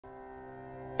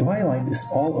Twilight is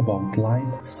all about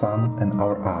light, sun, and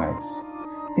our eyes.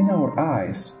 In our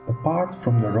eyes, apart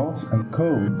from the rods and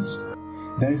cones,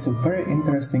 there is a very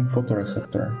interesting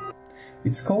photoreceptor.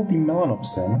 It's called the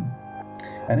Melanopsin,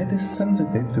 and it is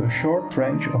sensitive to a short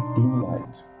range of blue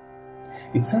light.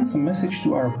 It sends a message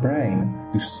to our brain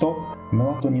to stop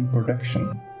melatonin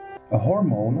production, a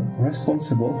hormone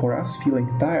responsible for us feeling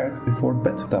tired before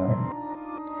bedtime.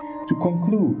 To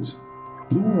conclude,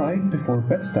 blue light before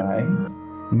bedtime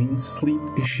means sleep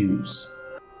issues.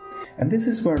 And this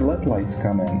is where LED lights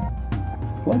come in.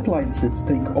 LED lights that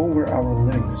take over our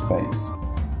living space.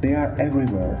 They are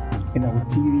everywhere, in our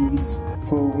TVs,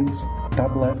 phones,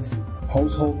 tablets,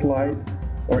 household light,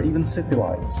 or even city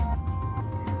lights.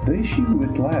 The issue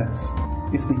with LEDs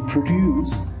is they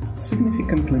produce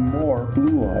significantly more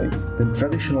blue light than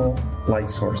traditional light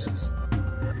sources.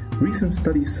 Recent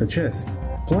studies suggest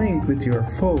playing with your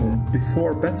phone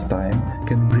before bedtime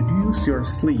can reduce your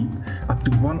sleep up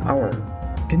to 1 hour.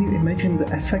 Can you imagine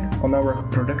the effect on our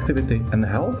productivity and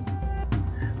health?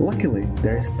 Luckily,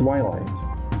 there is Twilight.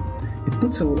 It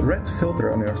puts a red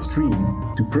filter on your screen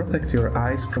to protect your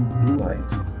eyes from blue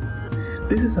light.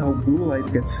 This is how blue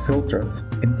light gets filtered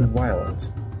into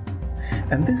violet.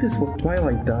 And this is what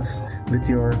Twilight does with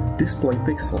your display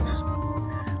pixels.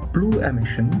 Blue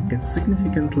emission gets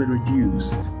significantly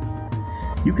reduced.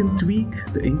 You can tweak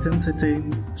the intensity,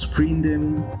 screen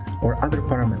dim, or other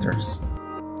parameters.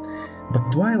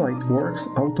 But Twilight works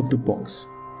out of the box.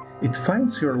 It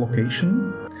finds your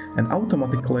location and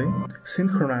automatically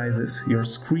synchronizes your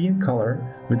screen color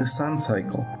with the sun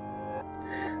cycle.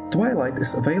 Twilight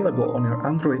is available on your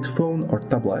Android phone or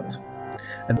tablet,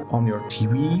 and on your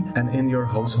TV and in your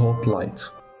household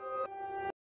lights.